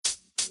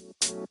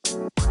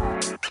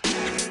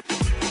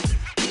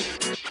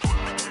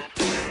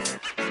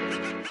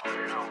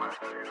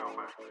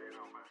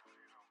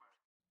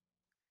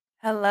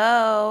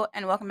Hello,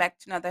 and welcome back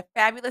to another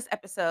fabulous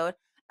episode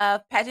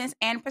of Pageants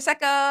and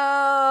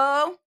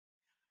Prosecco.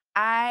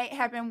 I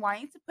have been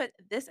wanting to put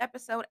this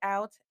episode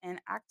out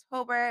in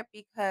October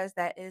because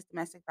that is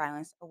Domestic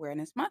Violence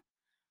Awareness Month.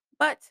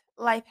 But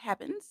life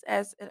happens,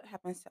 as it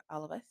happens to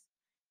all of us,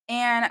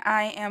 and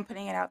I am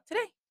putting it out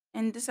today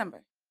in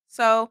December.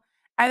 So,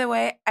 either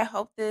way, I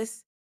hope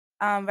this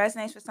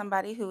resonates with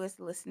somebody who is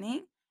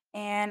listening,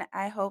 and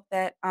I hope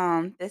that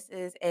this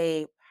is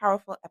a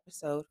powerful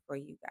episode for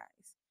you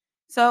guys.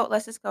 So,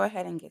 let's just go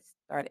ahead and get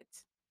started.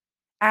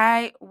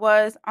 I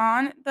was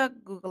on the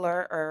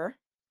Googler,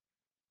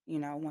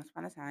 once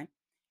upon a time,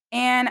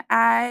 and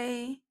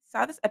I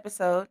saw this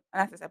episode,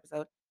 not this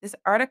episode, this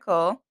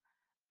article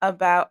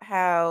about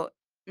how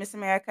Miss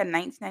America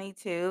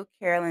 1992,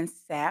 Carolyn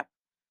Sapp,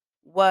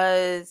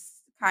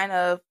 was kind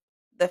of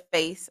the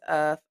face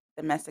of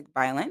domestic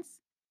violence,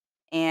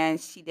 and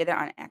she did it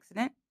on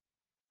accident,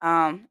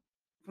 um,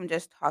 from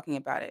just talking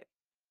about it.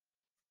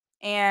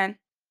 And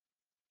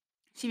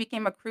she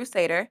became a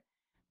crusader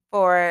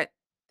for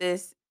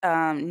this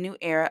new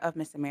era of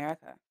Miss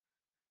America.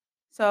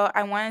 So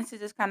I wanted to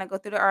just kind of go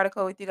through the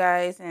article with you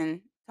guys and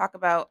talk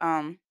about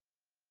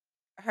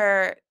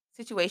her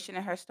situation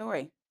and her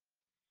story.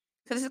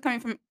 So this is coming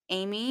from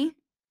Amy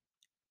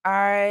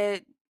R.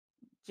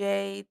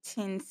 J.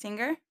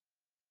 Tinsinger,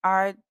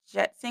 R.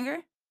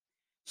 Jetsinger.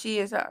 She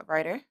is a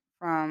writer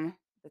from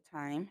the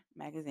Time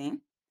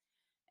magazine.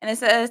 And it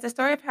says the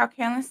story of how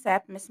Carolyn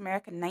Sapp, Miss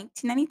America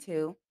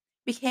 1992,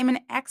 became an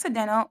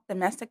accidental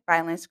domestic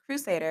violence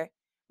crusader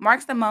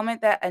marks the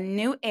moment that a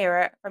new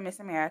era for Miss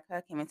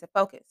America came into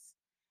focus.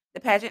 The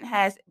pageant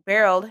has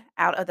barreled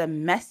out of the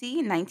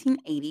messy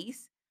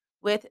 1980s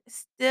with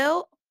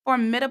still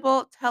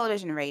formidable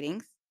television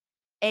ratings,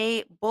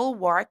 a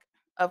bulwark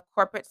of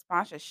corporate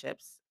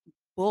sponsorships.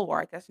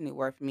 Bulwark, that's a new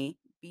word for me.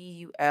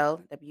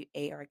 Bulwark.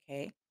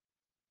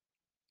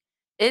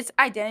 Its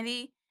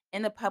identity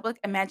in the public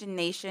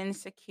imagination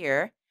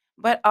secure,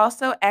 but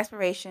also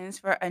aspirations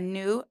for a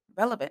new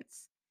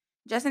relevance.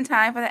 Just in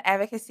time for the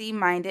advocacy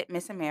minded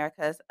Miss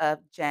Americas of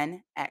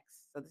Gen X.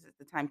 So, this is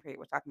the time period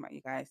we're talking about,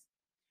 you guys.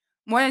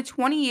 More than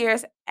 20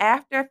 years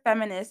after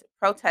feminists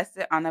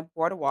protested on the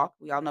boardwalk,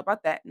 we all know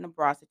about that in the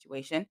bra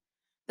situation,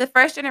 the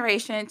first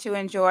generation to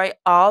enjoy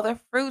all the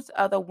fruits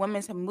of the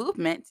women's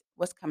movement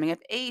was coming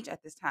of age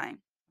at this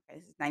time. Okay,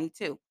 this is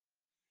 92.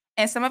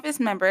 And some of its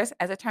members,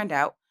 as it turned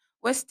out,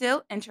 were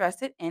still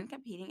interested in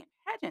competing in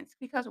pageants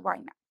because why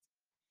not?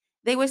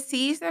 They would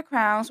seize their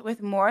crowns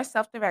with more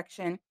self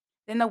direction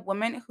than the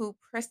women who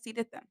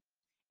preceded them.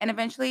 And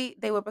eventually,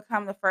 they would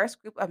become the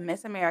first group of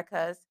Miss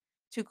Americas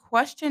to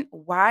question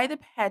why the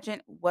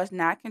pageant was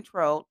not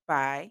controlled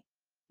by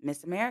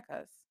Miss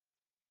Americas.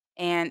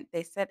 And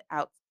they set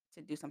out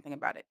to do something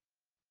about it.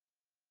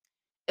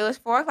 It was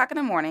 4 o'clock in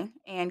the morning,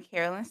 and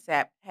Carolyn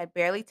Sapp had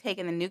barely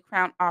taken the new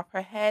crown off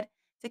her head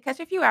to catch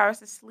a few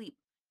hours of sleep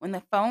when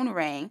the phone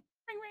rang,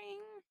 ring, ring,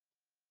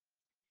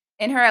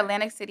 in her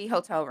Atlantic City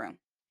hotel room.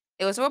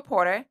 It was a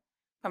reporter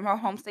from her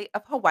home state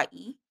of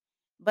Hawaii,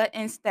 but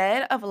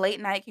instead of late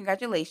night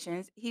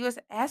congratulations, he was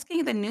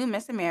asking the new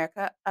Miss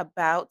America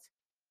about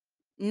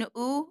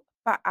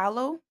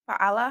Faala,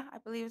 I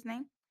believe his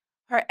name,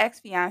 her ex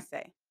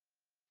fiance,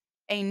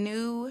 a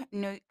New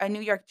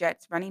York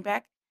Jets running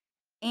back,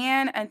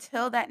 and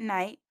until that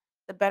night,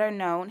 the better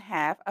known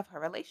half of her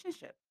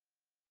relationship.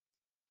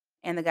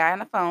 And the guy on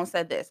the phone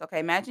said this. Okay,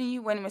 imagine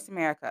you win Miss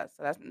America.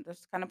 So that's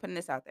just kind of putting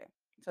this out there.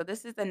 So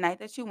this is the night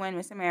that you win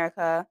Miss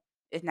America.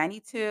 It's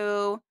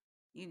 92.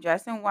 You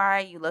dress in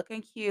white. You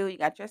looking cute. You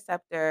got your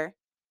scepter,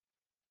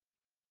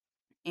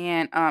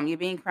 and you're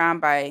being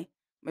crowned by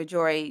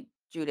Marjorie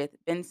Judith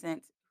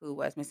Vincent, who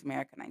was Miss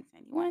America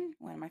 1991,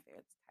 one of my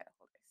favorite title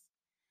holders.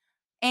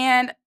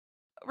 And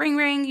ring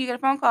ring, you get a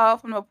phone call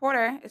from the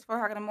reporter. It's 4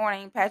 o'clock in the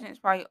morning. Pageant is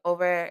probably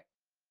over.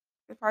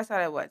 It probably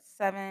started at what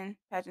 7.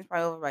 Pageant's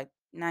probably over by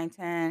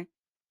 9:10.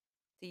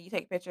 So you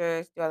take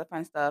pictures, do all the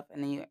fun stuff,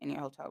 and then you're in your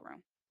hotel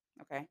room.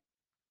 Okay.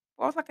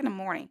 4 o'clock in the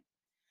morning.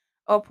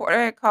 A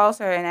reporter calls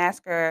her and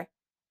asks her,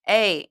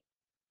 "Hey,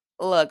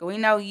 look, we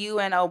know you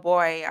and oh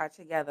boy are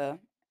together.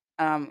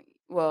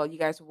 Well, you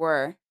guys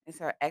were. It's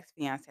her ex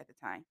fiance at the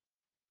time.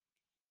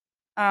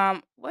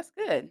 What's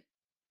good?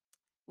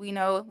 We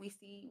have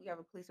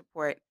a police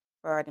report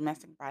for a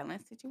domestic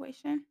violence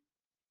situation.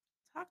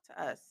 Talk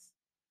to us.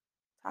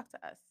 Talk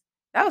to us."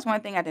 That was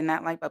one thing I did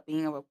not like about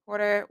being a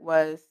reporter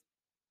was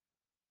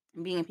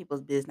being in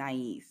people's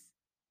business.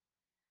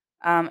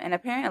 And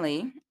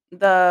apparently,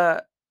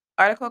 the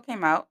article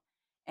came out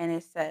and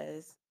it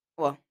says,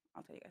 well,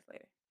 I'll tell you guys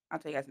later. I'll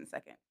tell you guys in a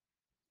second.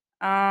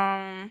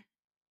 Um,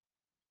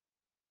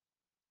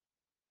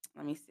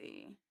 let me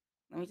see.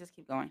 Let me just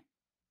keep going.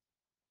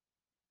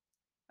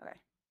 Okay.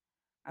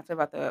 I'll tell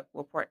you about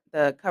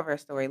the cover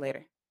story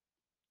later.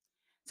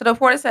 So the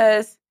reporter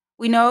says,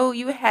 "We know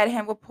you had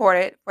him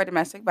reported for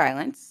domestic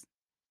violence.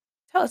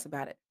 Tell us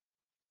about it."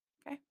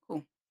 Okay,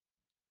 cool.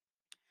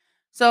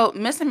 So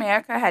Miss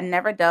America had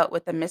never dealt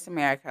with a Miss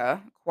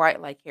America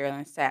quite like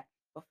Carolyn Sapp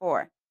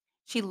before.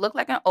 She looked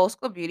like an old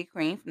school beauty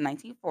queen from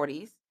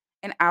 1940s,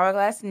 an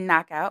hourglass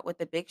knockout with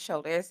the big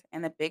shoulders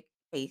and the big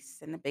face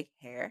and the big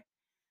hair.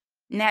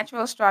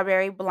 Natural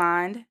strawberry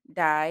blonde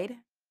dyed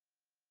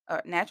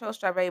Natural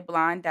strawberry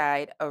blonde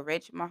dyed a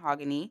rich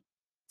mahogany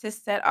to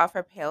set off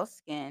her pale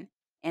skin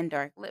and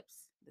dark lips.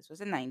 This was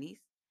the 90s.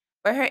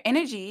 But her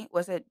energy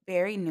was a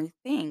very new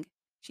thing.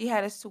 She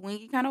had a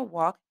swingy kind of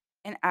walk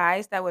and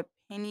eyes that would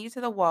pin you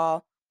to the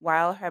wall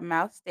while her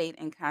mouth stayed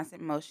in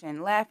constant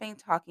motion, laughing,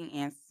 talking,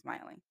 and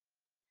smiling.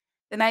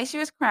 The night she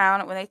was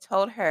crowned, when they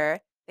told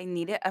her they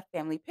needed a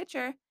family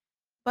picture,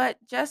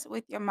 but just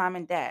with your mom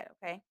and dad,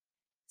 okay?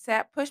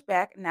 Sat pushed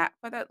back, not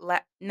for the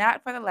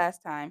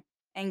last time,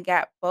 and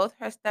got both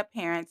her step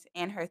parents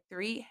and her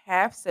three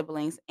half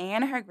siblings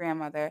and her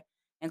grandmother,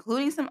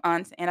 including some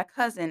aunts and a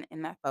cousin,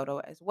 in that photo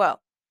as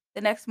well.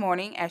 The next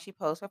morning, as she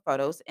posed for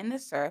photos in the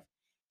surf,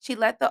 she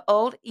let the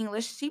old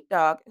English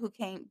sheepdog who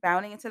came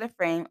bounding into the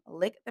frame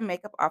lick the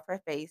makeup off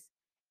her face,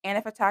 and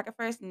the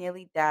photographers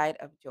nearly died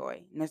of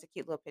joy. And there's a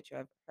cute little picture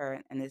of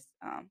her and this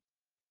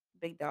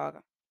big dog.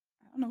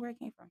 I don't know where it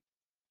came from.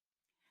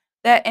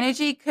 That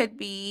energy could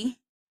be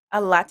a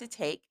lot to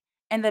take,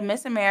 and the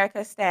Miss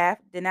America staff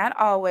did not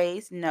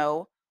always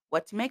know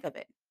what to make of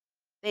it.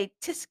 They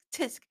tisk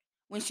tisk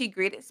when she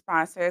greeted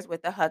sponsors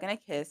with a hug and a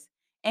kiss,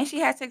 and she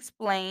had to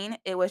explain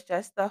it was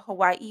just the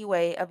Hawaii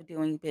way of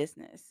doing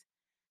business,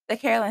 the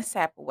Carolyn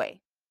Sapp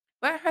way.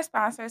 But her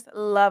sponsors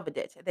loved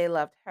it. They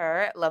loved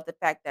her, loved the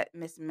fact that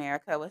Miss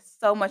America was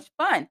so much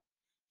fun.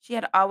 She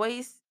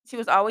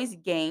was always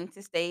game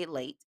to stay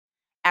late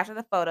after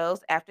the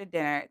photos, after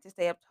dinner, to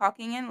stay up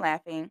talking and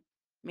laughing,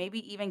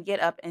 maybe even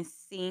get up and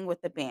sing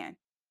with the band.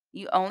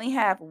 You only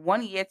have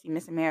 1 year to be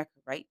Miss America,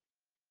 right?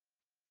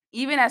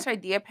 Even as her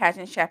dear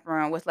pageant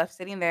chaperone was left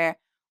sitting there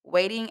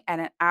waiting at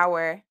an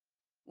hour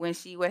when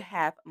she would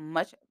have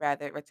much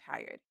rather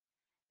retired.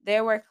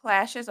 There were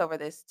clashes over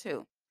this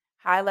too.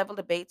 High level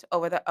debates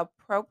over the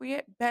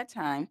appropriate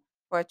bedtime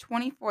for a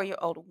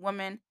 24-year-old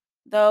woman,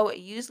 though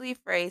usually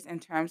phrased in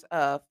terms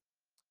of,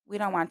 we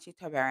don't want you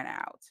to burn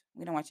out.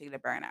 We don't want you to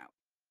burn out.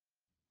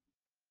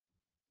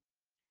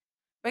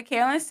 But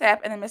Carolyn Sapp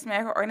and the Miss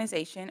America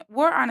organization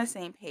were on the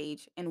same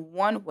page in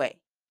one way.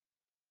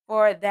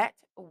 For that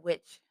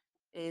which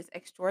is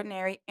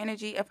extraordinary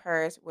energy of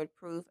hers would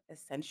prove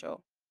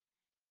essential.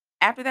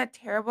 After that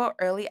terrible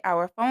early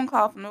hour phone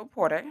call from the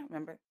reporter,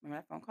 remember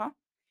that phone call?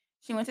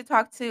 She went to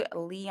talk to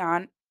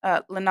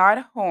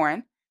Leonard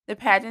Horn, the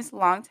pageant's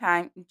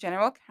longtime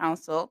general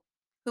counsel,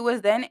 who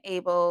was then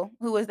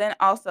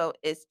also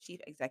its chief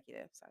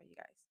executive. Sorry, you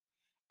guys.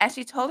 And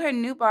she told her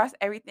new boss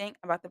everything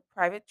about the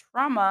private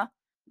trauma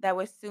that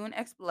would soon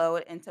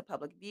explode into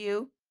public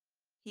view.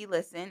 He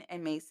listened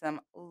and made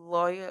some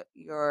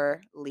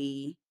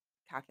lawyerly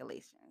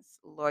calculations.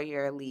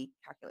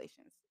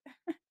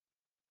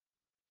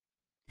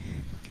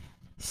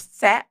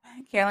 Sapp,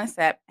 Carolyn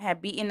Sapp,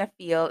 had beaten a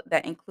field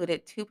that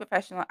included two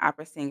professional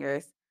opera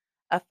singers,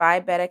 a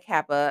Phi Beta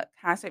Kappa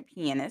concert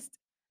pianist,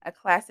 a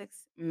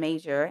classics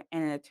major,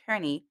 and an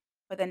attorney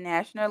for the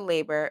National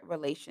Labor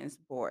Relations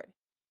Board.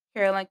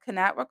 Carolyn could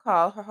not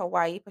recall her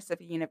Hawaii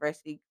Pacific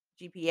University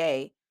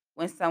GPA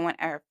when someone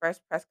at her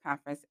first press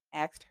conference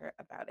asked her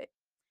about it.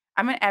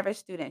 I'm an average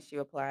student, she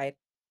replied.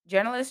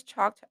 Journalists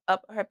chalked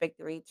up her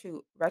victory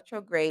to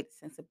retrograde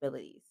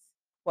sensibilities.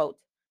 Quote,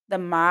 the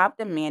mob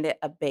demanded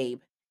a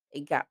babe.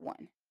 It got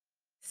one,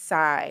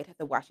 sighed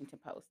the Washington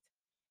Post.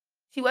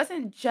 She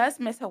wasn't just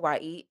Miss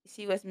Hawaii,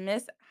 she was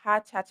Miss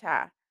Ha Cha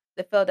Cha,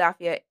 the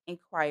Philadelphia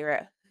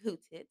Inquirer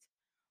hooted.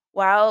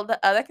 While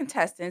the other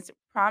contestants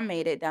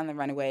promenaded down the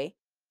runway,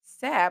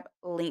 Sab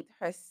linked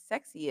her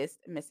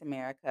sexiest Miss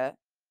America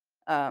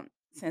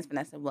since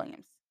Vanessa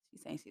Williams.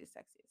 She's saying she's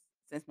the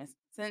sexiest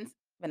since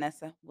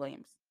Vanessa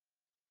Williams.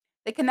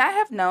 They could not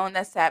have known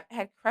that Sapp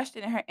had crushed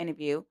it in her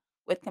interview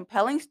with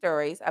compelling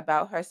stories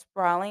about her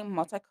sprawling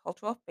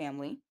multicultural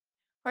family,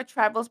 her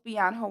travels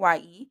beyond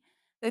Hawaii,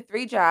 the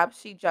three jobs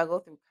she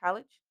juggled through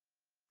college.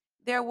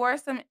 There were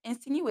some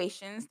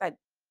insinuations that,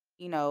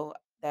 you know,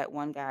 that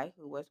one guy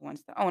who was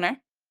once the owner,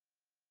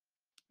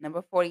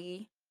 number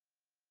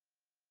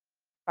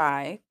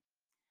 45,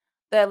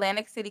 the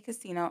Atlantic City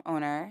casino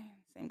owner,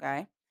 same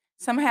guy,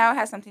 somehow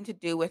had something to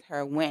do with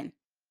her win.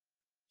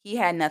 He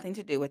had nothing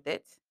to do with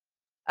it.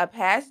 A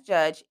past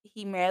judge,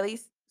 he merely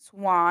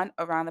swanned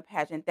around the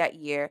pageant that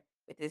year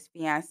with his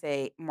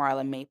fiancee,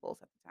 Marla Maples,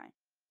 at the time.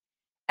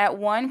 At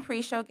one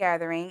pre show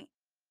gathering,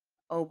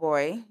 oh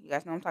boy, you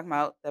guys know what I'm talking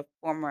about, the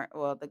former,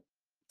 well, the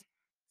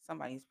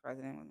somebody's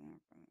president.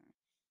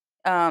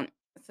 Um,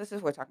 so this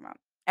is what we're talking about.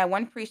 At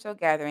one pre show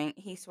gathering,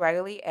 he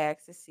swaggily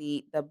asked to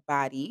see the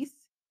bodies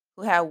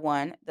who had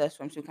won the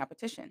swimsuit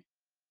competition.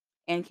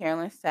 And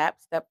Carolyn Sapp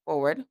stepped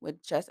forward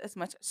with just as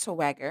much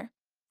swagger.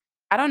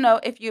 I don't know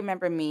if you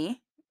remember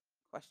me,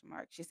 question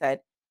mark, she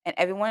said, and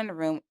everyone in the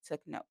room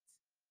took notes.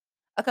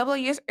 A couple of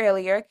years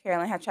earlier,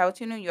 Carolyn had traveled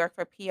to New York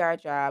for a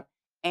PR job,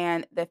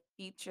 and the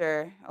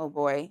feature, oh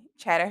boy,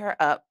 chatted her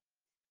up.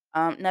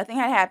 Nothing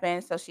had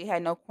happened, so she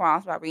had no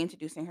qualms about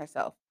reintroducing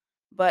herself.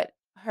 But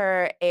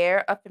her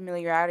air of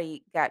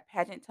familiarity got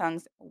pageant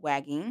tongues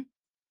wagging.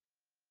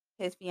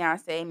 His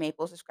fiance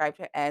Maples described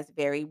her as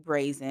very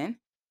brazen.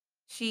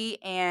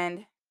 She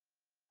and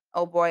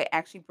oh boy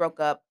actually broke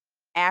up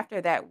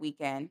after that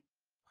weekend,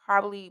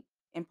 probably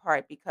in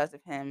part because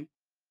of him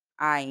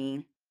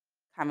eyeing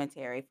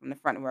commentary from the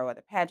front row of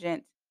the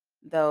pageant,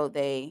 though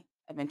they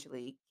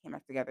eventually came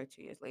back together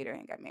 2 years later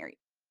and got married.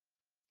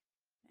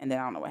 And then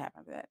I don't know what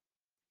happened after that.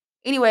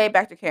 Anyway,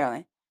 back to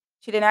Carolyn.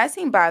 She did not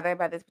seem bothered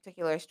by this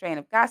particular strain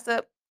of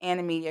gossip and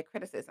the media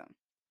criticism.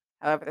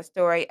 However, the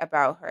story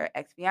about her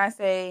ex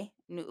fiance,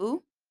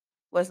 Nuu,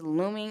 was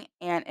looming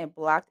and it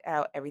blocked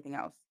out everything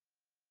else.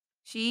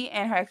 She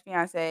and her ex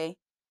fiance,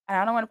 and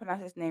I don't want to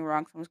pronounce his name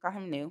wrong, so I'm just call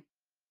him Nu.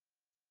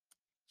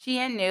 She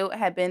and Nu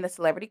had been the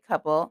celebrity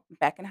couple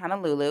back in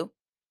Honolulu.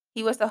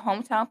 He was the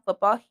hometown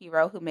football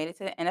hero who made it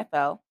to the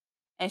NFL,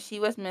 and she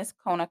was Miss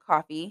Kona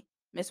Coffee,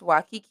 Miss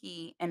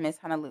Waikiki, and Miss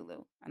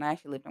Honolulu. And I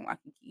actually lived in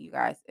Waikiki, you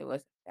guys. It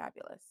was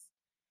fabulous.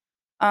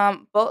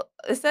 Both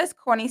it says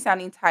corny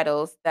sounding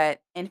titles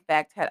that in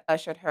fact had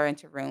ushered her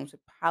into rooms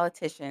with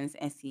politicians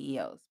and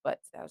CEOs, but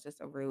that was just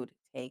a rude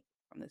take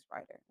from this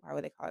writer. Why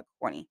would they call it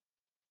corny?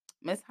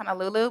 Miss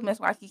Honolulu, Miss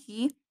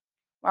Waikiki.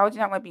 Why would you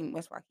not want to be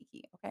Miss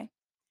Waikiki? Okay.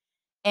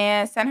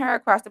 And sent her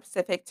across the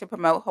Pacific to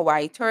promote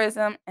Hawaii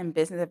tourism and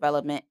business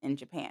development in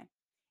Japan.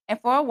 And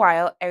for a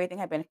while, everything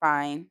had been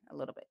fine, a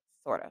little bit,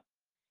 sort of.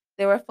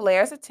 There were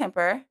flares of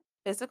temper,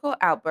 physical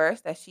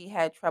outbursts that she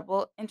had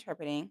trouble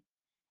interpreting.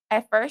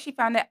 At first, she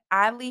found it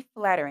oddly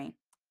flattering.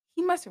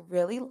 He must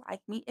really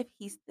like me if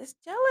he's this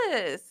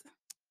jealous.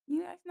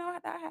 You guys know how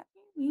that happens.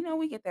 You know,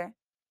 we get there.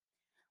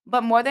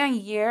 But more than a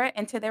year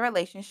into their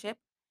relationship,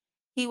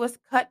 he was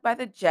cut by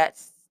the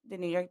Jets, the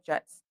New York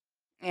Jets,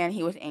 and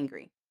he was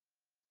angry.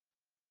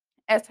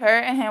 As her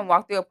and him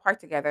walked through a park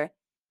together,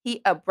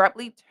 he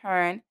abruptly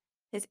turned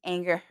his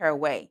anger her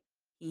way.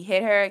 He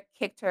hit her,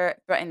 kicked her,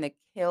 threatened to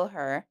kill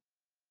her.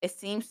 It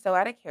seemed so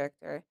out of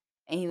character,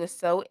 and he was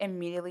so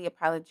immediately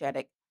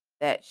apologetic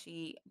that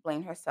she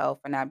blamed herself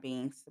for not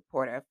being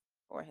supportive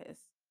for his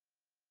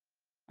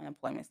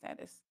unemployment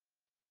status.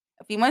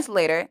 A few months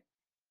later,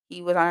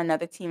 he was on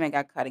another team and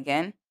got cut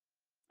again,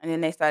 and then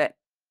they started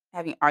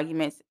having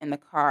arguments in the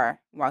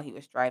car while he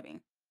was driving.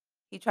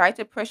 He tried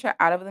to push her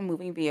out of the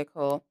moving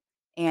vehicle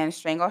and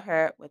strangle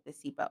her with the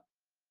seatbelt.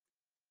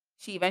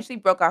 She eventually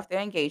broke off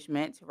their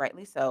engagement,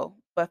 rightly so,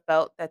 but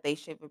felt that they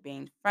should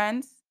remain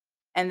friends.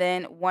 And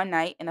then one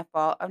night in the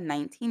fall of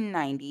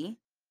 1990,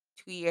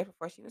 2 years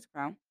before she was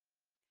crowned,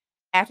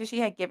 after she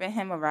had given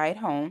him a ride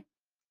home,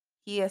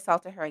 he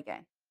assaulted her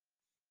again.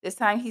 This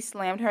time he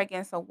slammed her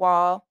against a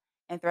wall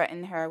and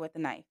threatened her with a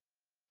knife.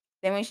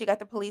 Then, when she got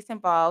the police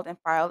involved and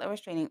filed a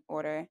restraining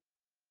order,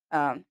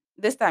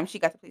 this time she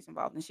got the police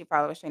involved and she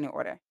filed a restraining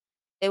order.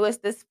 It was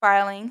this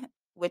filing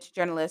which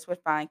journalists would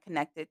find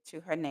connected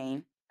to her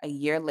name a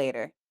year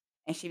later,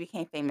 and she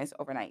became famous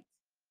overnight.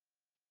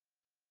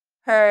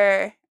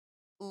 Her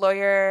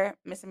lawyer,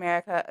 Miss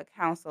America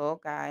counsel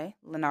guy,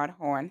 Leonard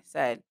Horn,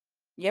 said,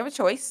 "You have a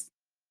choice.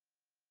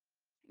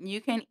 You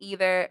can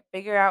either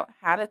figure out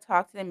how to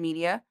talk to the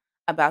media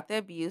about the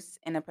abuse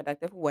in a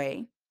productive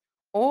way,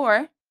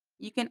 or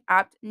you can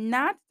opt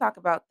not to talk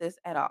about this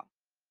at all."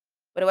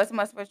 But it wasn't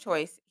much of a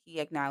choice, he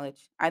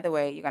acknowledged. Either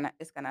way,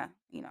 it's gonna,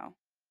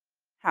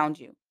 hound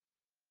you.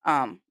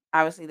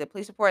 Obviously the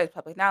police report is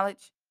public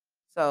knowledge,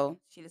 so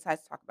she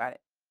decides to talk about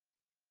it.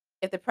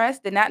 If the press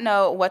did not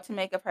know what to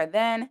make of her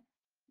then,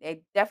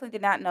 they definitely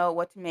did not know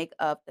what to make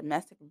of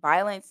domestic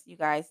violence, you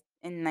guys,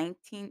 in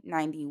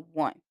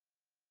 1991.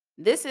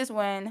 This is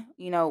when,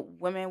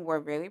 women were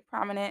very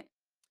prominent,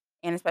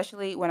 and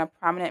especially when a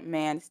prominent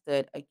man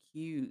stood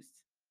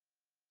accused.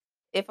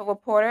 If a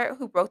reporter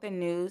who broke the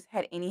news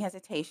had any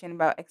hesitation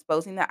about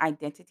exposing the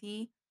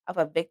identity of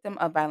a victim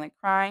of violent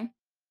crime,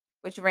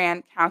 which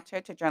ran counter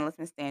to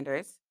journalism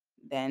standards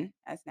then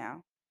as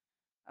now,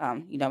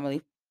 you don't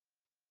really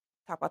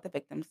talk about the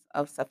victims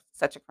of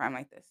such a crime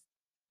like this.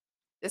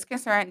 This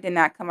concern did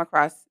not come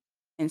across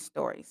in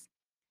stories.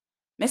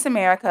 Miss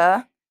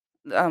America,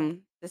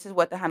 this is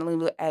what the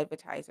Honolulu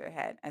Advertiser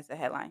had as the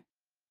headline.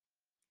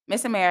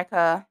 Miss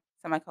America,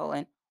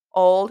 semicolon,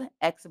 old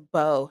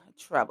ex-beau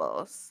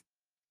troubles.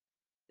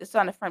 This is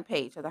on the front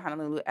page of the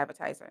Honolulu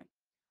Advertiser.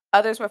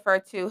 Others refer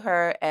to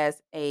her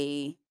as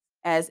it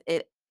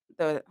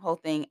the whole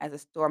thing as a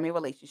stormy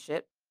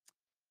relationship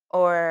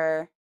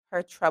or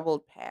her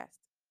troubled past.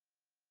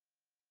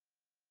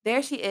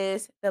 There she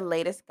is, the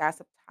latest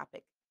gossip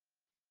topic.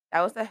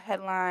 That was the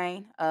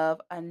headline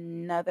of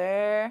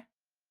another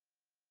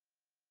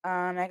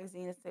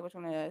magazine. Let's see which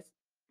one it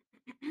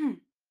is.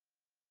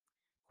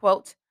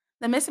 Quote,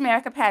 the Miss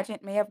America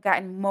pageant may have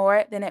gotten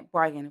more than it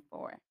bargained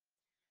for.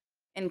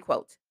 End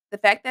quote. The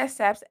fact that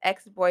Sapp's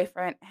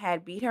ex-boyfriend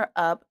had beat her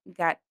up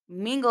got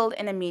mingled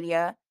in the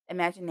media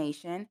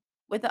imagination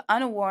with the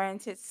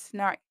unwarranted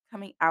snark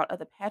coming out of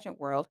the pageant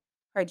world,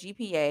 her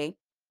GPA,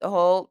 the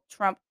whole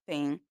Trump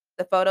thing,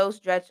 the photos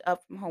dredged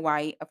up from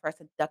Hawaii of her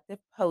seductive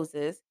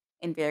poses,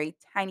 in very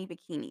tiny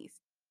bikinis.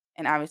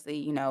 And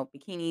obviously,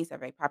 bikinis are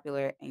very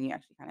popular and you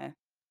actually kind of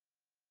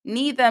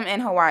need them in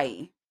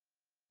Hawaii.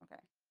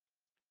 Okay.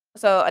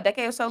 So, a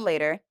decade or so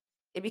later,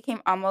 it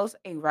became almost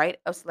a rite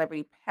of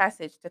celebrity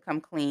passage to come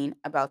clean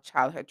about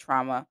childhood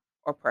trauma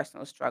or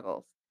personal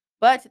struggles.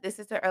 But this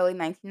is the early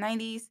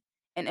 1990s,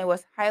 and it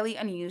was highly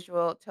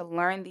unusual to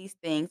learn these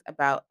things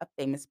about a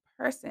famous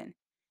person.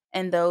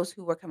 And those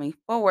who were coming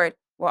forward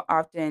were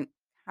often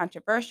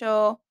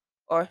controversial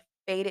or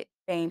faded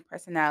fame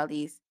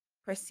personalities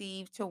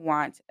perceived to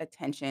want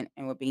attention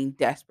and were being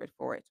desperate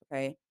for it.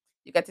 Okay.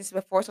 You got this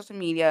before social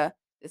media.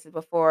 This is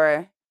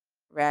before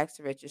rags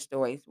to riches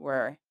stories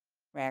were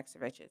rags to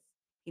riches.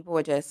 People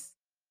were just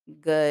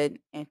good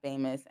and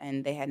famous,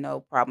 and they had no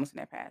problems in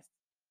their past.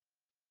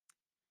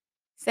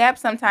 Sab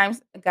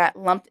sometimes got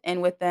lumped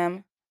in with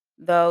them,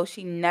 though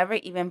she never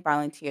even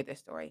volunteered the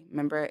story.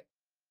 Remember,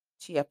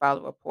 she had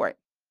filed a report,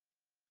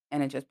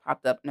 and it just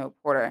popped up, and a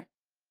reporter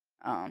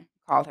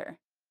called her.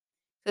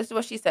 This is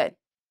what she said.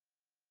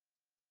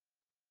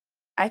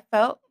 I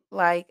felt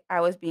like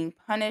I was being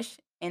punished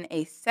in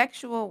a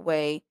sexual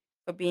way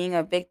for being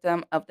a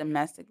victim of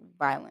domestic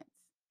violence.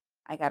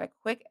 I got a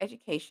quick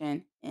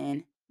education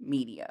in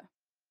media.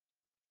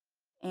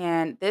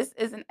 And this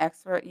is an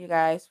excerpt, you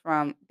guys,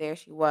 from There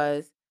She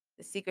Was,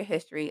 The Secret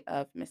History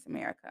of Miss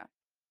America.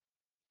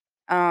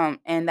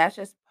 And that's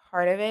just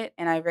part of it.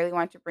 And I really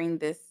want to bring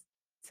this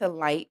to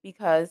light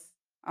because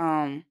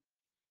um,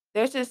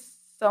 there's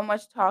just so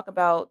much talk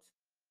about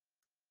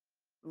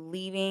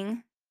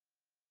leaving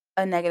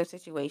a negative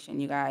situation,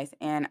 you guys.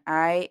 And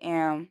I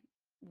am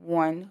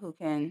one who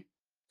can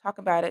talk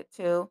about it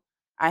too.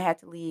 I had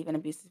to leave an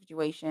abusive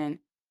situation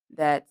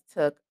that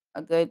took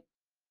a good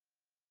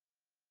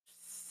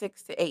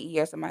 6 to 8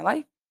 years of my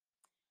life,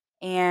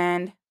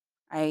 and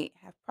I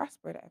have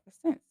prospered ever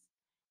since.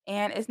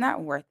 And it's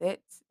not worth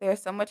it.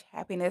 There's so much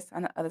happiness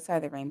on the other side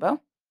of the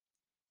rainbow.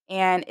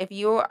 And if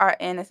you are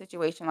in a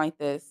situation like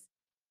this,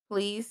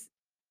 please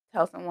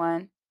tell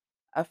someone,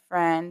 a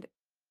friend,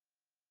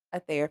 a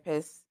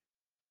therapist,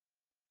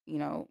 you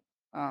know,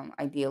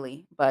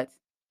 ideally, but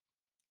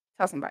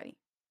tell somebody.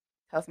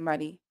 Tell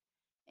somebody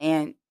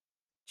and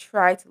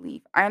try to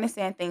leave. I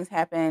understand things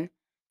happen.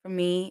 For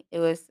me, it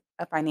was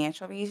a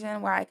financial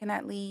reason why I could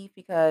not leave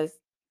because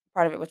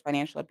part of it was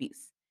financial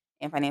abuse.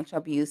 And financial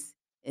abuse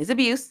is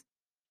abuse,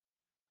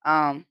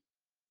 um,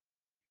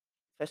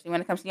 especially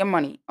when it comes to your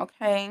money,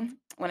 okay?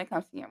 When it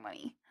comes to your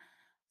money.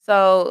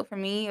 So for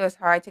me, it was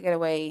hard to get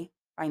away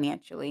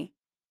financially.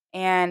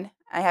 And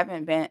I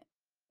haven't been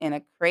in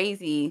a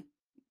crazy,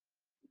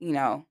 you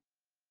know,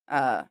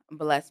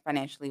 blessed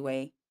financially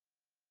way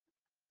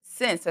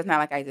since. So it's not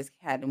like I just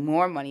had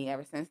more money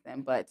ever since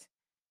then, but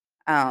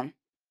um,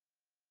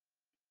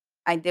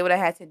 I did what I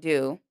had to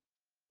do,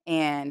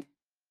 and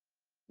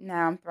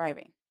now I'm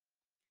thriving.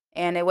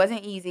 And it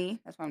wasn't easy.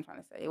 That's what I'm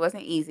trying to say. It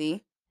wasn't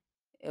easy.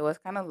 It was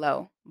kind of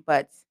low,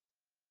 but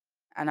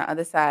on the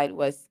other side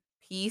was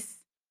peace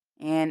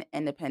and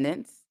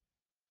independence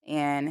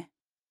and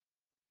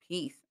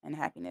peace and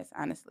happiness,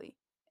 honestly.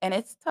 And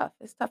it's tough.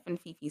 It's tough when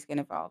fifis get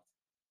involved.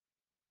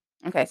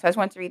 Okay, so I just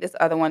want to read this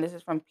other one. This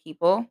is from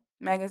People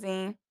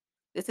magazine.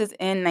 This is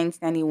in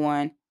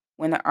 1991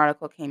 when the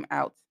article came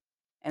out,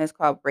 and it's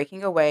called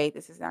Breaking Away.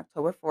 This is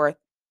October 14th,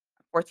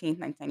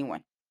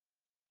 1991.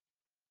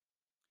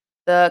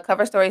 The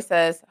cover story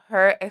says,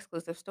 "Her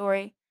exclusive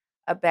story,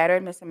 a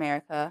battered Miss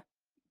America,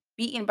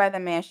 beaten by the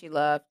man she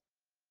loved.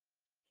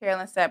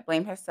 Carolyn Sapp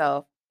blamed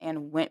herself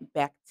and went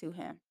back to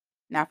him.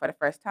 Now, for the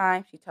first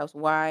time, she tells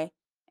why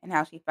and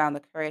how she found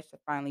the courage to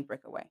finally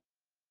break away."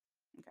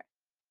 Okay,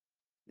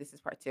 this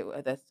is part two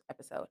of this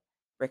episode,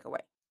 Break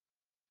Away.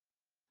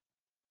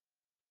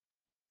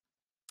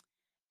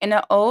 In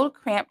the old,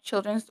 cramped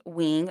children's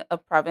wing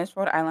of Providence,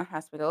 Rhode Island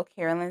Hospital,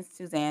 Carolyn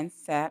Suzanne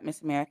Sapp,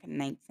 Miss America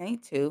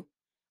 1992,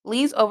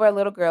 leans over a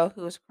little girl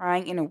who is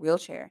crying in a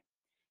wheelchair.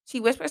 She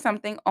whispers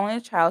something only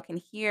a child can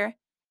hear,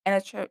 and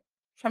a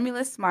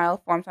tremulous smile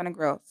forms on the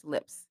girl's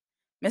lips.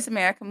 Miss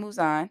America moves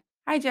on.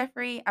 "Hi,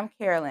 Jeffrey. I'm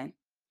Carolyn,"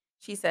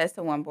 she says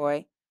to one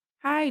boy.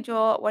 "Hi,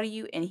 Joel. What are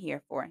you in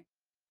here for?"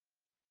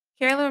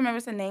 Carolyn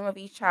remembers the name of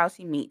each child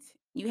she meets.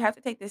 "You have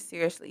to take this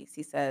seriously,"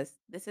 she says.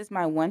 "This is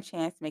my one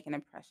chance to make an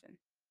impression."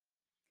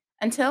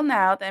 Until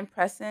now, the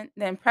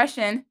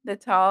impression the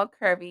tall,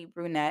 curvy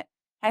brunette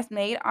has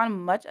made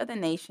on much of the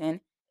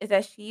nation is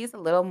that she is a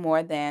little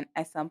more than,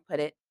 as some put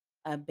it,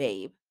 a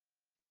babe.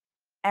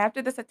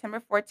 After the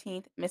September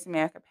 14th Miss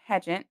America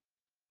pageant,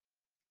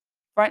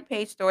 front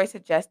page story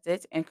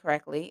suggested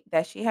incorrectly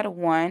that she had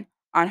won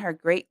on her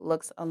great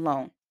looks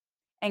alone.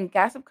 And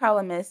gossip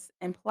columnists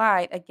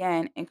implied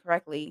again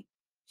incorrectly,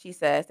 she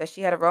says, that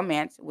she had a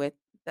romance with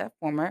the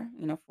former,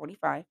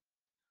 45.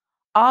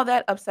 All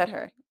that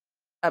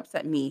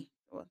upset me,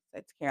 well,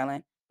 that's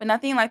Carolyn, but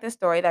nothing like the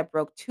story that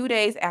broke 2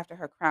 days after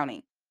her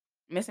crowning.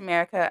 Miss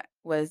America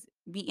was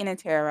beaten and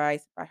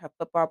terrorized by her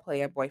football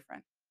player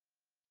boyfriend.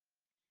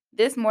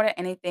 This, more than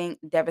anything,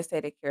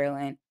 devastated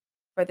Carolyn,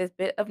 for this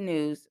bit of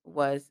news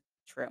was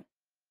true.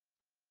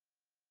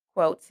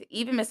 Quote,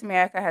 "Even Miss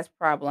America has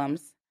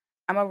problems.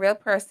 I'm a real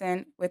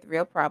person with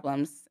real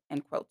problems,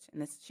 end quote.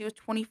 And this she was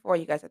 24,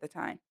 you guys, at the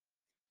time.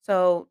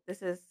 So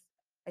this is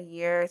a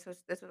year. So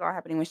this was all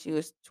happening when she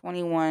was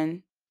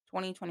 21,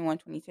 20, 21,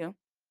 22.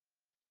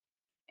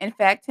 In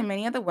fact, to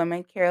many of the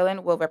women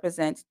Carolyn will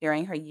represent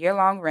during her year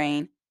long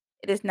reign,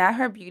 it is not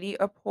her beauty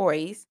or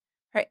poise,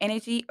 her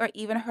energy, or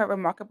even her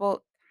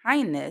remarkable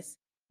kindness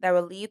that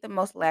will leave the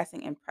most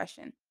lasting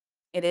impression.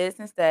 It is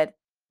instead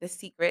the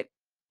secret,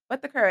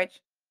 but the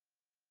courage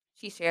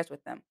she shares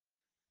with them.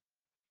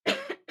 Ooh,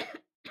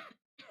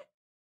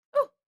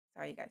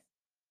 sorry, you guys.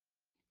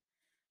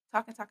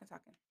 Talking, talking,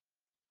 talking.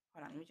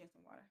 Hold on, let me drink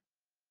some water.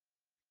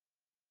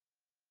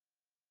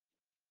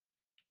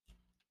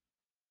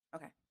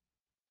 Okay.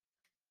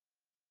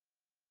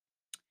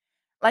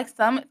 Like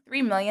some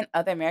 3 million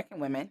other American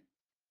women,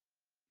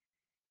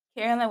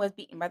 Carolyn was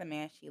beaten by the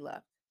man she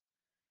loved.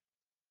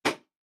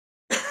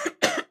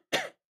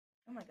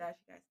 Oh my gosh,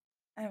 you guys.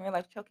 I didn't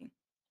realize choking.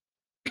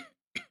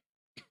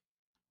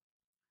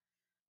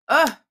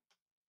 Ugh,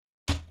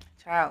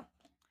 child.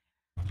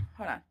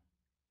 Hold on.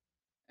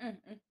 Mm,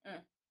 mm,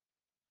 mm.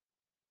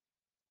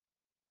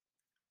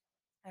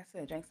 I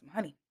should have drank some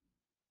honey.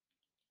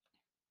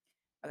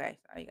 Okay,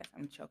 sorry, you guys.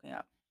 I'm choking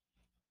up.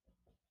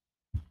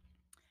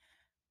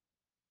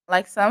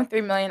 Like some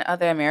 3 million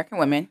other American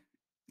women,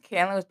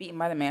 Carolyn was beaten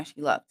by the man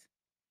she loved.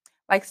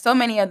 Like so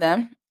many of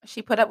them,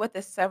 she put up with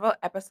the several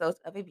episodes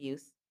of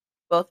abuse,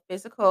 both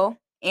physical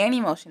and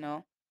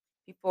emotional,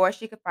 before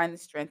she could find the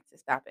strength to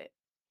stop it.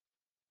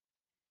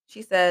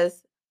 She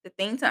says, the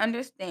thing to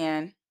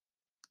understand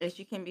is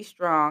you can be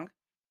strong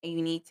and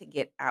you need to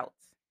get out.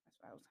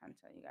 That's what I was trying to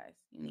tell you guys.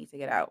 You need to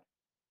get out.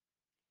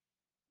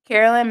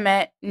 Carolyn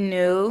met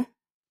Nu'u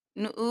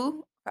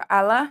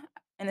Fa'ala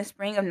in the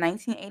spring of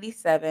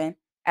 1987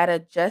 at a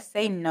Just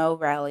Say No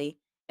rally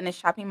in the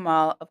shopping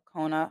mall of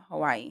Kona,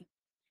 Hawaii.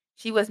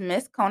 She was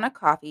Miss Kona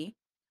Coffee,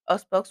 a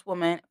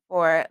spokeswoman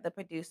for the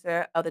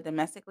producer of the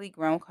domestically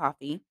grown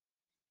coffee.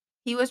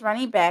 He was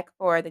running back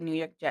for the New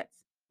York Jets.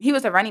 He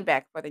was a running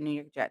back for the New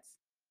York Jets.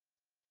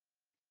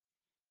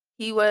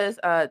 He was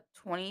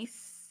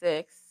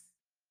 26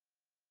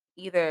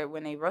 either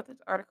when they wrote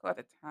this article at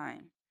the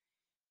time.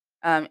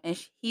 And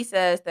he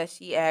says that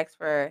she asked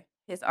for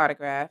his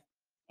autograph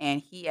and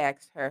he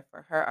asked her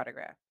for her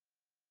autograph.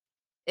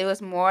 It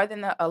was more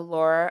than the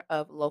allure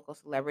of local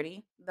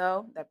celebrity,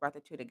 though, that brought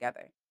the two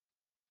together.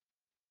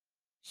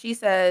 She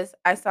says,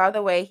 I saw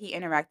the way he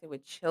interacted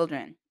with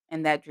children,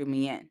 and that drew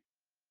me in.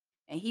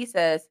 And he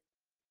says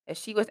that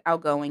she was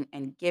outgoing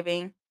and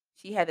giving.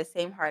 She had the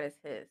same heart as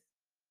his.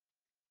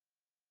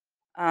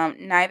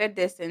 Neither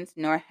distance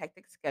nor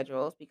hectic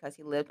schedules because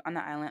he lived on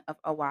the island of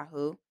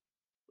Oahu,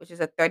 which is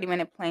a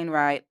 30-minute plane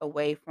ride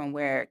away from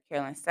where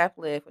Carolyn Sepp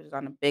lived, which is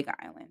on the big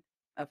island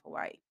of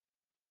Hawaii.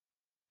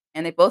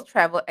 And they both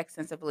traveled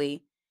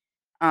extensively.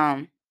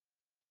 Um,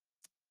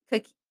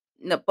 could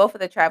no, both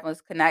of the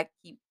travelers could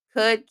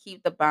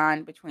keep the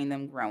bond between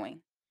them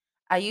growing.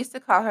 I used to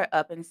call her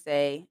up and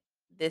say,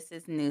 "This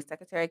is News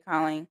Secretary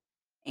calling,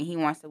 and he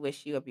wants to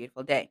wish you a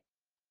beautiful day."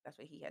 That's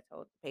what he had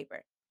told the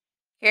paper.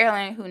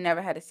 Carolyn, who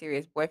never had a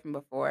serious boyfriend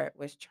before,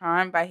 was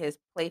charmed by his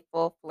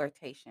playful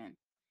flirtation.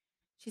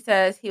 She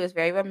says he was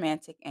very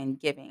romantic and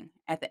giving.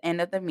 At the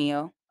end of a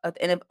meal,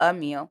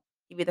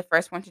 he'd be the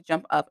first one to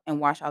jump up and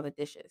wash all the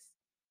dishes.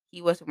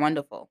 He was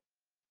wonderful.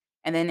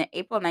 And then in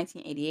April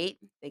 1988,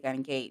 they got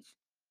engaged.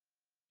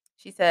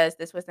 She says,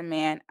 this was the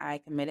man I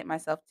committed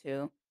myself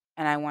to,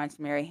 and I wanted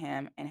to marry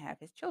him and have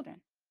his children.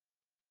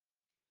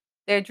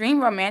 Their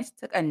dream romance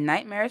took a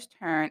nightmarish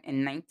turn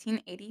in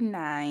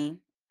 1989,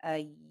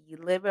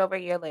 little bit over a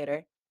year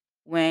later,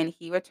 when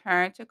he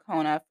returned to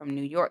Kona from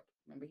New York.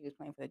 Remember, he was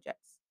playing for the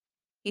Jets.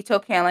 He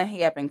told Carolyn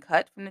he had been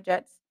cut from the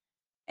Jets,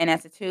 and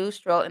as the two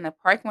strolled in the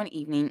park one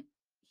evening,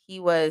 he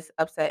was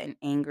upset and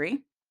angry.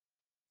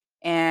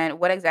 And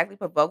what exactly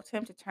provoked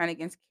him to turn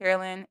against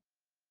Carolyn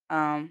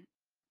um,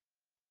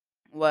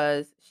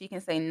 was she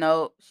can say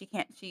no, she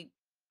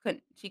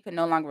could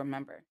no longer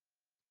remember.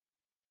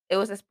 It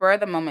was a spur of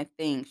the moment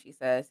thing, she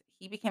says.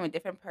 He became a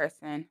different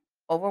person,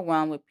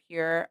 overwhelmed with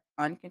pure,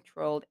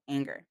 uncontrolled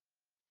anger.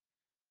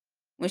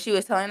 When she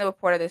was telling the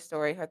reporter this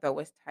story, her throat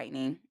was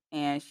tightening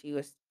and she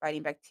was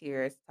fighting back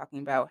tears, talking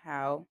about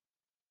how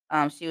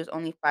she was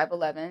only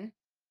 5'11",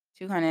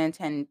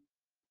 210.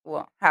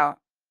 Well,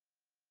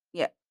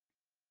 yeah,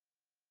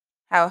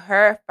 how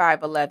her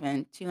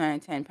 5'11",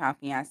 210-pound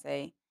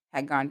fiance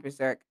had gone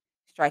berserk,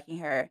 striking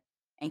her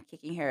and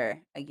kicking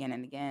her again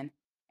and again,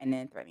 and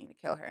then threatening to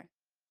kill her.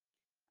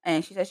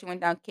 And she said she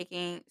went down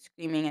kicking,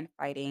 screaming, and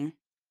fighting,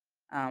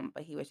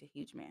 but he was a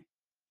huge man.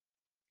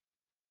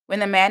 When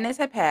the madness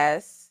had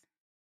passed,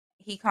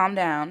 he calmed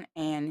down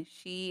and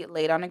she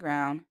laid on the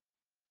ground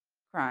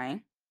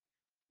crying.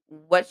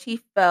 What she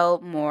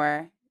felt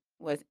more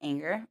was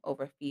anger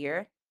over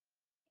fear,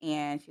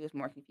 and she was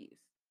more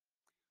confused.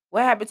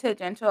 What happened to the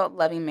gentle,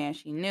 loving man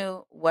she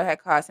knew? What had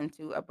caused him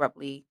to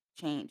abruptly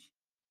change?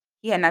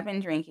 He had not been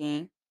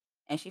drinking,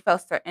 and she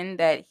felt certain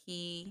that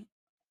he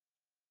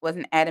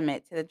wasn't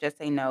adamant to the Just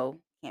Say No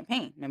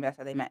campaign. Remember, that's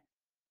how they met.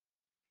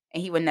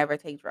 And he would never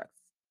take drugs.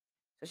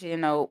 So she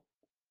didn't know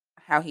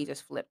how he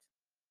just flipped.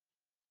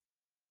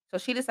 So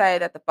she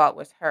decided that the fault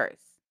was hers.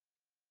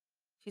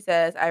 She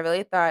says, I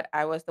really thought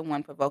I was the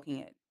one provoking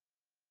it.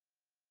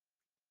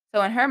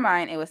 So in her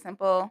mind, it was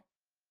simple.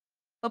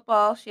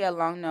 Football, she had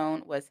long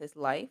known, was his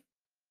life.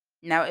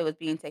 Now it was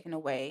being taken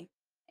away,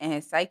 and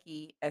his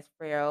psyche, as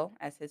frail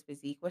as his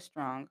physique was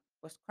strong,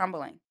 was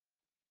crumbling.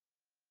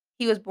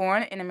 He was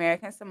born in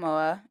American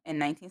Samoa in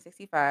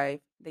 1965,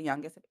 the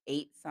youngest of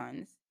eight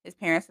sons. His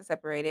parents were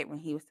separated when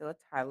he was still a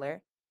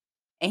toddler,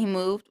 and he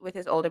moved with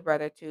his older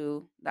brother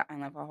to the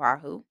island of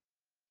Oahu.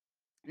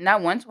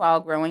 Not once while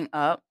growing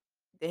up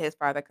did his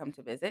father come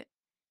to visit,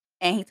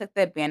 and he took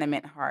the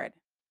abandonment hard.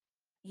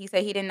 He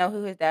said he didn't know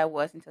who his dad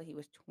was until he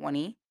was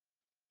 20,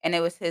 and it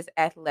was his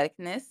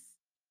athleticness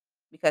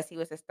because he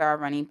was a star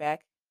running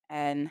back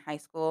in high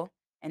school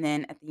and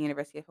then at the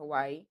University of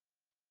Hawaii,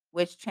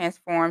 which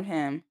transformed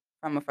him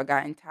from a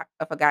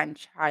forgotten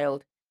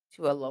child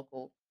to a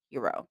local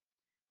hero,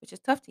 which is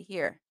tough to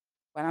hear.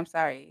 But I'm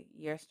sorry,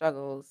 your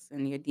struggles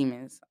and your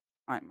demons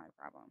aren't my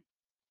problem.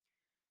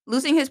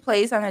 Losing his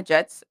place on the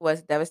Jets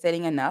was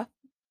devastating enough,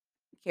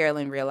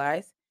 Carolyn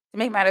realized. To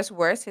make matters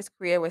worse, his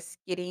career was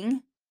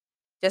skidding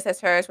just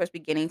as hers was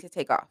beginning to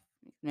take off.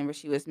 Remember,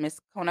 she was Miss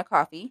Kona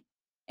Coffee,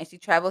 and she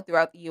traveled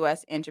throughout the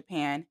US and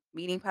Japan,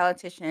 meeting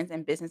politicians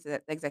and business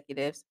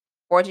executives,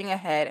 forging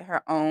ahead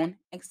her own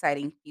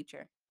exciting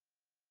future.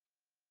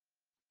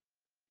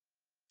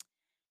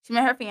 She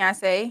met her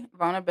fiance,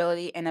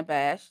 vulnerability and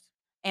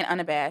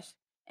unabashed,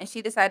 and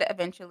she decided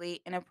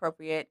eventually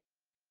inappropriate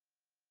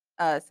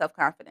self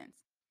confidence.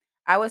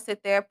 I would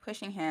sit there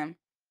pushing him,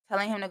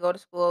 telling him to go to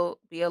school,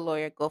 be a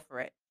lawyer, go for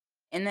it.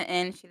 In the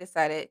end, she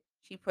decided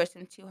she pushed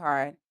him too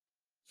hard.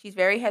 She's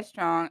very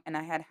headstrong, and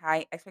I had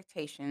high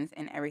expectations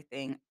in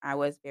everything. I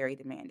was very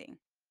demanding.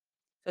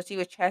 So she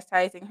was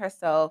chastising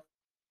herself,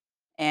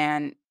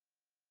 and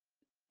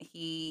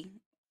he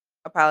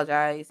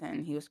apologized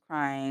and he was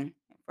crying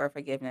for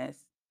forgiveness.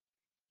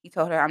 He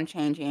told her, I'm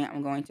changing.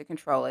 I'm going to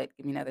control it.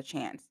 Give me another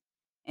chance.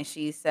 And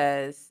she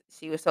says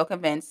she was so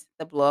convinced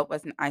the blow up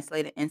was an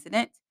isolated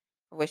incident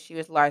for which she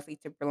was largely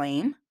to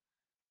blame.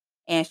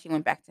 And she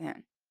went back to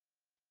him.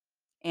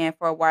 And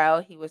for a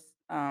while, he was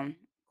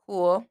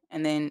cool.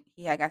 And then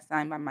he had got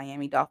signed by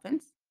Miami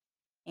Dolphins.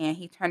 And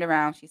he turned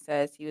around. She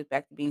says he was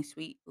back to being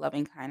sweet,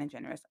 loving, kind, and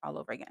generous all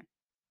over again.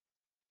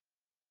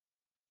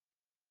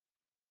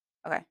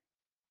 Okay.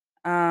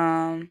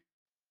 Um,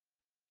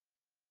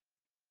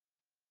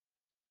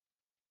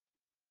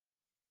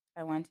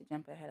 I wanted to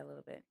jump ahead a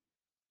little bit.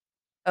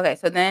 Okay.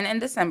 So then in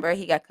December,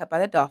 he got cut by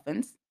the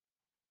Dolphins.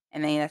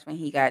 And then that's when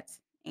he got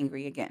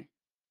angry again.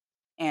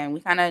 And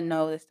we kinda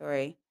know the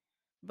story,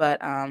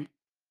 but,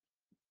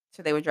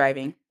 so they were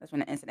driving. That's when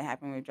the incident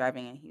happened. We were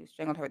driving, and he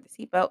strangled her with the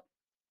seatbelt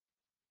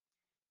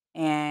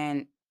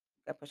and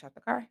got pushed out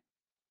the car.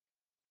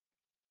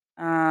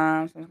 So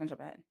I'm just gonna jump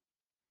ahead.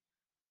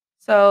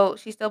 So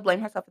she still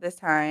blamed herself at this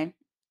time.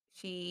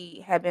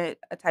 She had been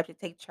a type to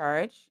take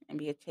charge and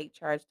be a take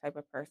charge type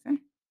of person.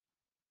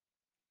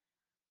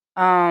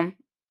 Um,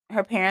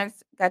 Her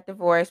parents got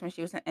divorced when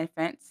she was an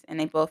infant, and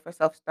they both were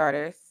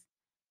self-starters.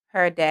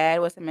 Her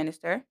dad was a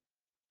minister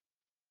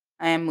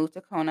and moved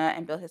to Kona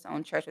and built his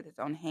own church with his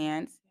own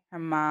hands. Her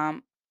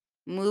mom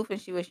moved when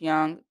she was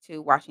young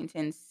to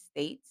Washington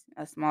State,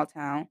 a small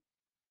town,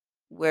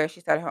 where she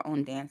started her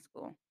own dance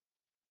school.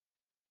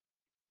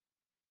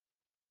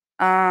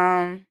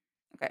 Um,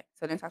 okay,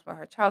 so then talks about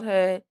her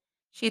childhood.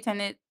 She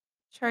attended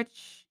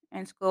church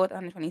and school with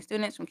 120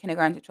 students from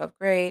kindergarten to 12th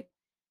grade.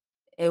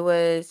 It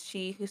was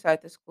she who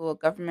started the school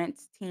government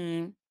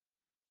team,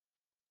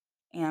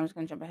 and I'm just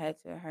gonna jump ahead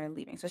to her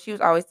leaving. So she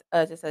was always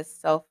just a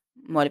self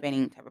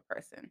motivating type of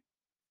person.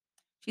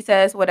 She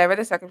says, whatever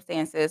the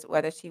circumstances,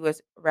 whether she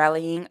was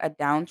rallying a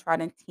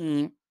downtrodden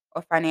team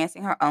or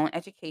financing her own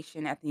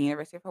education at the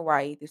University of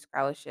Hawaii through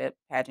scholarship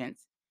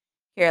pageants,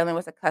 Carolyn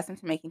was accustomed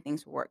to making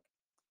things work.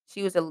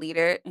 She was a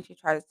leader and she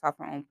tried to solve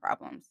her own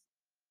problems.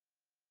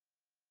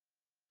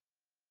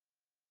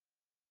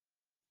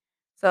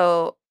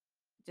 So,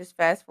 just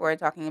fast forward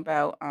talking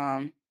about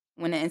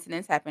when the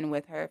incidents happened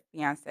with her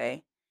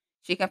fiance,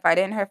 she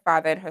confided in her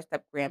father and her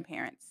step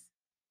grandparents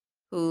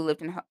who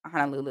lived in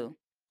Honolulu.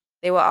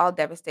 They were all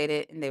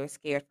devastated and they were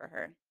scared for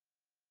her.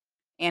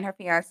 And her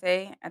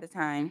fiance at the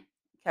time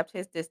kept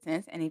his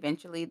distance, and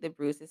eventually the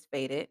bruises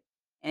faded.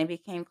 And it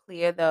became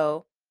clear,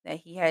 though, that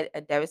he had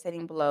a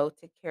devastating blow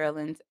to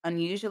Carolyn's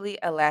unusually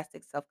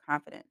elastic self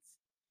confidence.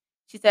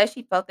 She said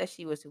she felt that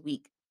she was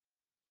weak.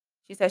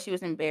 She said she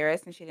was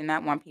embarrassed and she did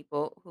not want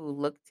people who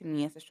looked to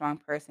me as a strong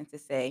person to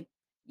say,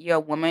 you're a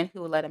woman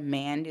who would let a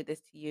man do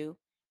this to you.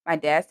 My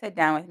dad sat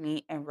down with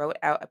me and wrote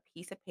out a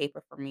piece of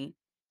paper for me.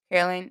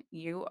 Carolyn,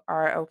 you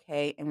are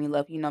okay and we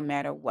love you no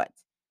matter what.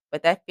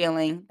 But that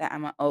feeling that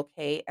I'm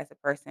okay as a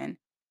person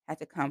had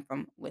to come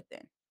from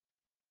within.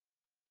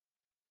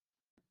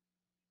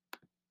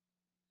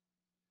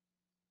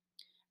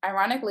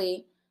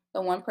 Ironically,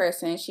 the one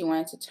person she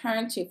wanted to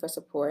turn to for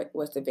support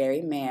was the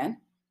very man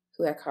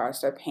who had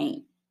caused her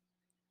pain.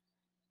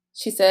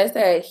 She says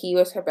that he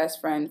was her best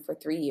friend for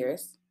 3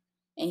 years.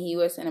 and he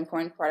was an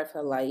important part of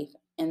her life,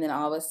 and then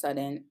all of a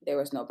sudden, there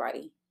was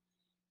nobody.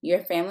 Your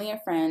family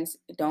and friends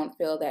don't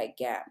fill that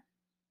gap.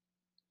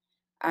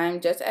 I'm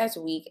just as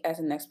weak as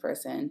the next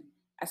person.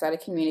 I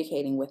started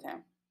communicating with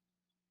him.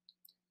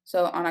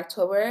 So on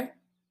October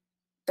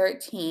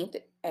 13th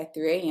at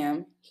 3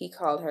 a.m., he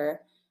called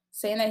her,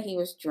 saying that he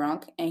was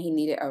drunk and he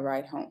needed a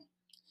ride home.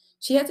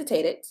 She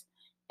hesitated,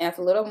 and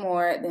after a little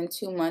more than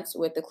 2 months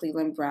with the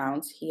Cleveland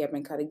Browns, he had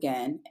been cut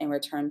again and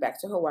returned back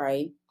to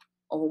Hawaii,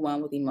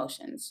 overwhelmed with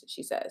emotions,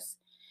 she says.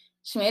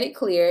 She made it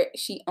clear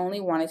she only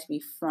wanted to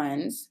be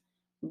friends,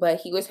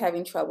 but he was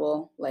having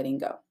trouble letting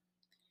go.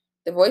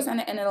 The voice on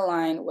the end of the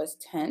line was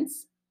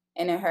tense,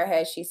 and in her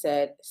head she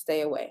said,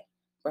 "Stay away."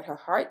 But her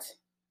heart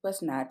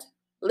was not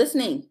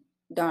listening.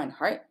 Darn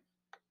heart.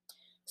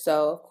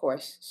 So, of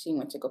course, she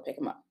went to go pick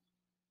him up.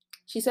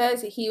 She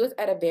says he was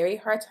at a very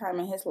hard time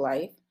in his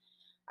life.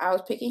 I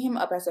was picking him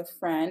up as a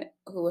friend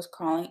who was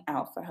calling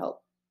out for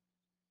help.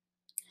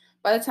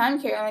 By the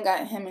time Carolyn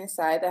got him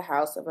inside the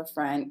house of a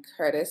friend,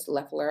 Curtis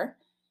Leffler,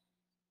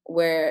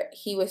 where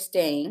he was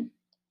staying,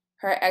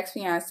 her ex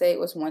fiance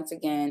was once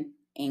again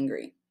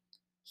angry.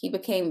 He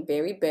became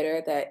very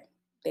bitter that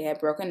they had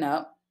broken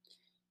up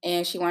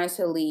and she wanted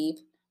to leave,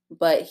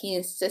 but he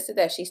insisted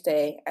that she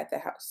stay at the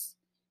house.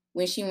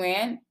 When she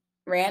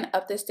ran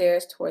up the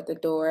stairs toward the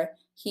door,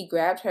 he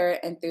grabbed her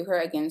and threw her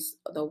against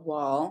the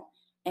wall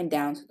and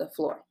down to the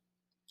floor.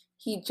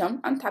 He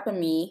jumped on top of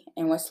me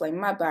and was slamming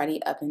my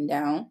body up and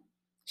down,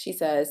 she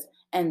says,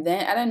 and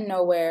then out of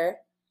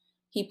nowhere,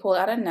 he pulled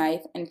out a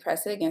knife and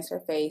pressed it against her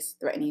face,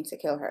 threatening to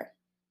kill her.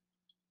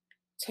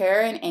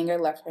 Terror and anger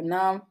left her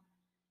numb,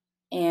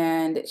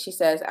 and she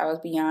says, I was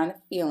beyond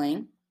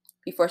feeling.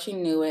 Before she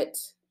knew it,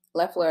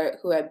 Leffler,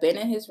 who had been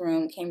in his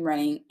room, came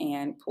running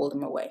and pulled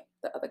him away,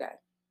 the other guy.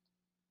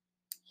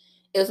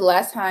 It was the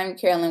last time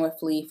Carolyn would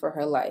flee for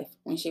her life.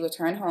 When she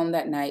returned home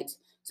that night,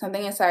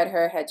 something inside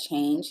her had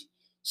changed.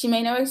 She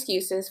made no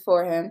excuses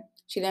for him.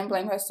 She didn't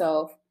blame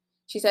herself.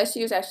 She said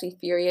she was actually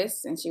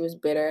furious and she was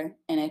bitter,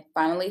 and it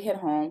finally hit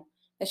home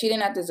that she did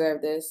not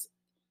deserve this.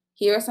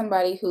 Here was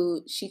somebody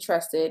who she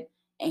trusted,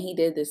 and he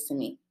did this to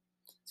me.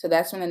 So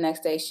that's when the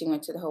next day she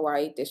went to the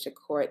Hawaii District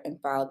Court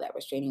and filed that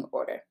restraining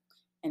order.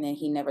 And then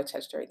he never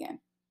touched her again.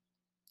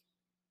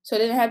 So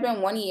it had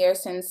been 1 year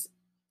since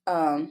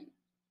um,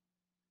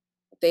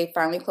 they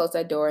finally closed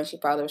that door and she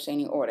filed a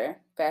restraining order.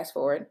 Fast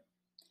forward.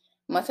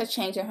 Much had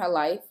changed in her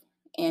life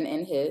and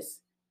in his.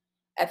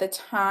 At the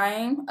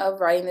time of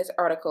writing this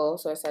article,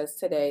 so it says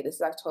today, this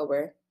is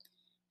October,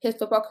 his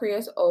football career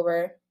is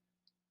over.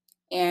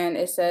 And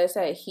it says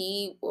that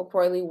he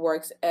reportedly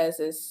works as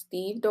a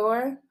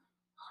stevedore,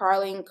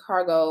 hauling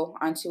cargo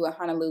onto a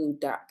Honolulu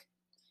dock.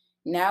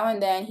 Now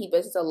and then, he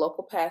visits a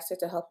local pastor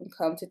to help him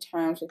come to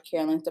terms with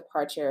Carolyn's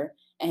departure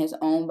and his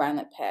own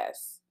violent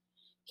past.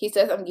 He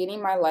says, I'm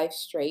getting my life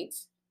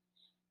straight.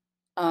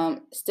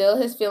 Still,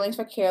 his feelings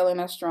for Carolyn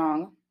are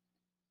strong.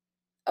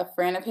 A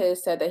friend of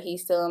his said that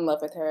he's still in love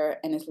with her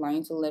and is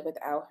learning to live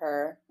without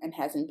her and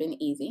hasn't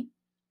been easy.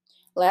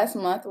 Last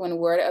month, when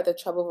word of the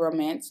troubled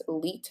romance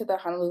leaked to the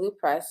Honolulu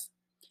press,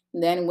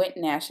 then went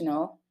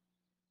national,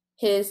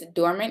 his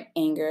dormant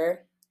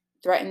anger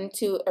threatened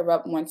to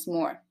erupt once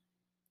more.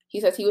 He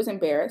says he was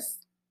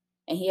embarrassed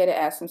and he had to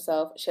ask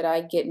himself, should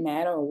I get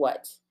mad or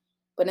what?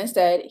 But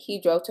instead,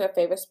 he drove to a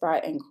favorite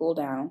spot and cooled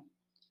down.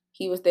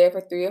 He was there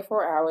for 3 or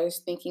 4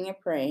 hours thinking and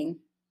praying.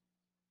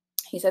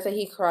 He says that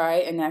he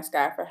cried and asked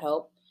God for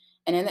help.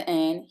 And in the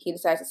end, he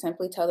decided to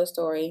simply tell the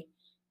story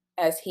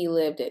as he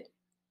lived it.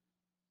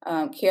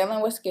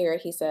 Carolyn was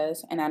scared, he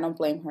says, and I don't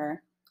blame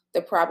her.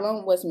 The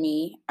problem was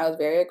me. I was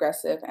very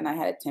aggressive and I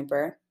had a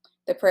temper.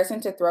 The person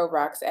to throw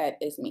rocks at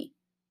is me.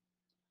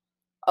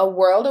 A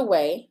world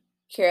away,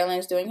 Carolyn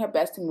is doing her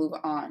best to move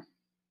on.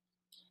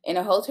 In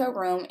a hotel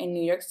room in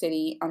New York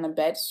City, on a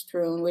bed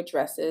strewn with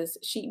dresses,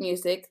 sheet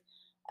music,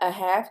 a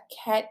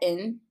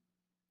half-Canton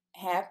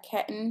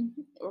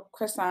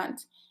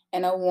croissant,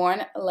 and a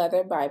worn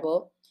leather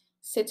Bible,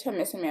 sits her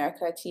Miss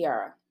America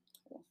tiara.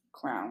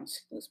 Crown,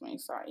 excuse me,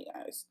 sorry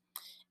guys.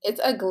 It's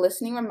a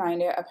glistening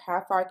reminder of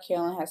how far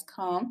Carolyn has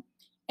come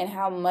and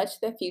how much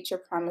the future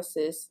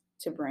promises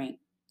to bring.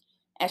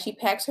 As she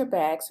packs her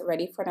bags,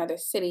 ready for another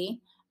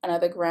city,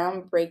 another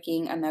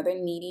groundbreaking, another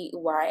needy,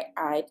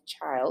 wide-eyed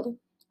child,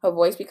 her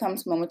voice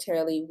becomes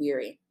momentarily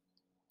weary.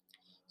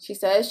 She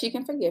says she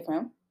can forgive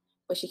him,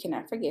 but she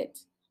cannot forget.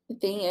 The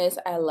thing is,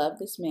 I love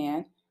this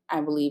man. I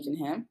believed in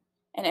him.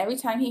 And every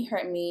time he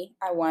hurt me,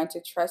 I wanted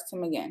to trust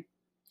him again.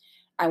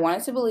 I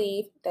wanted to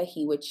believe that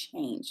he would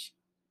change.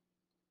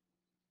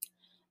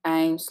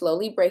 I'm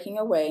slowly breaking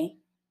away.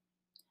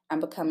 I'm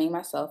becoming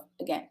myself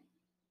again.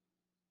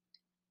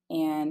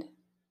 And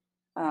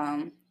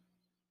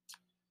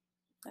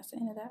that's the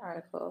end of that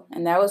article.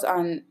 And that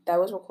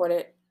was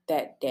recorded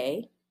that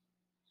day.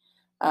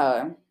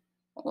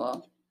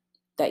 Well,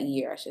 that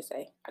year, I should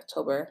say,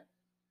 October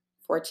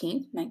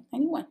 14th,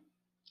 1991,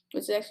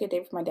 which is actually a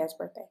day for my dad's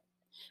birthday.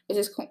 Which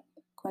is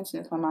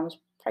coincidence. My mom was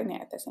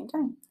pregnant at the same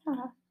time.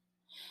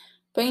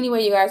 But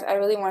anyway, you guys, I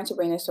really wanted to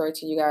bring this story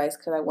to you guys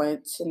because I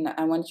wanted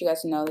you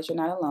guys to know that you're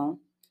not alone,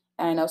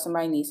 and I know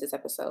somebody needs this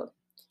episode,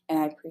 and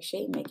I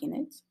appreciate making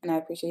it, and I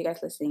appreciate you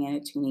guys listening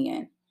and tuning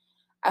in.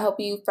 I hope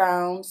you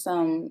found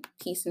some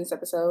peace in this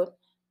episode,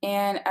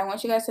 and I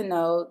want you guys to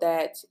know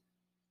that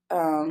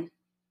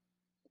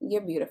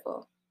you're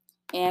beautiful,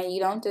 and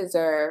you don't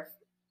deserve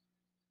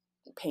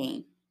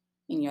pain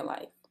in your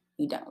life.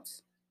 You don't.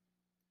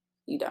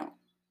 You don't.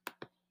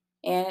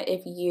 And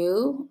if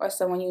you or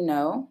someone you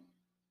know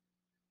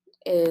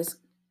is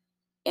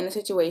in a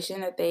situation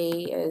that they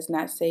is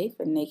not safe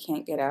and they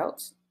can't get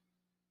out,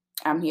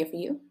 I'm here for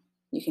you.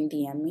 You can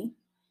DM me.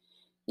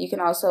 You can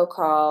also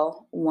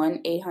call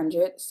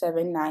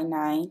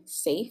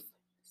 1-800-799-SAFE.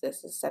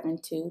 This is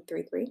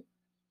 7233.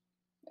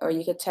 Or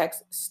you could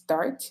text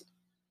START,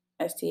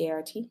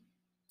 START,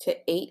 to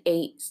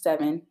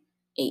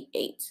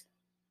 88788.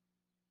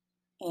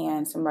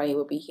 And somebody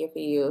will be here for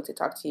you to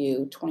talk to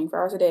you 24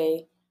 hours a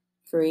day,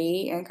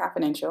 free and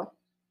confidential.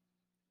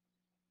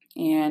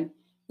 And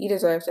you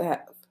deserve to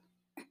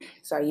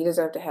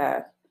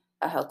have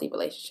a healthy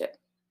relationship.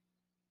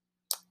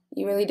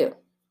 You really do.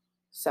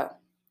 So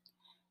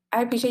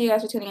I appreciate you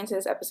guys for tuning into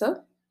this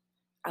episode.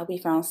 I'll be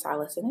found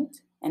solace in it,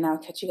 and I'll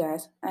catch you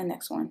guys on the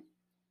next one.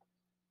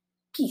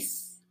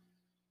 Peace.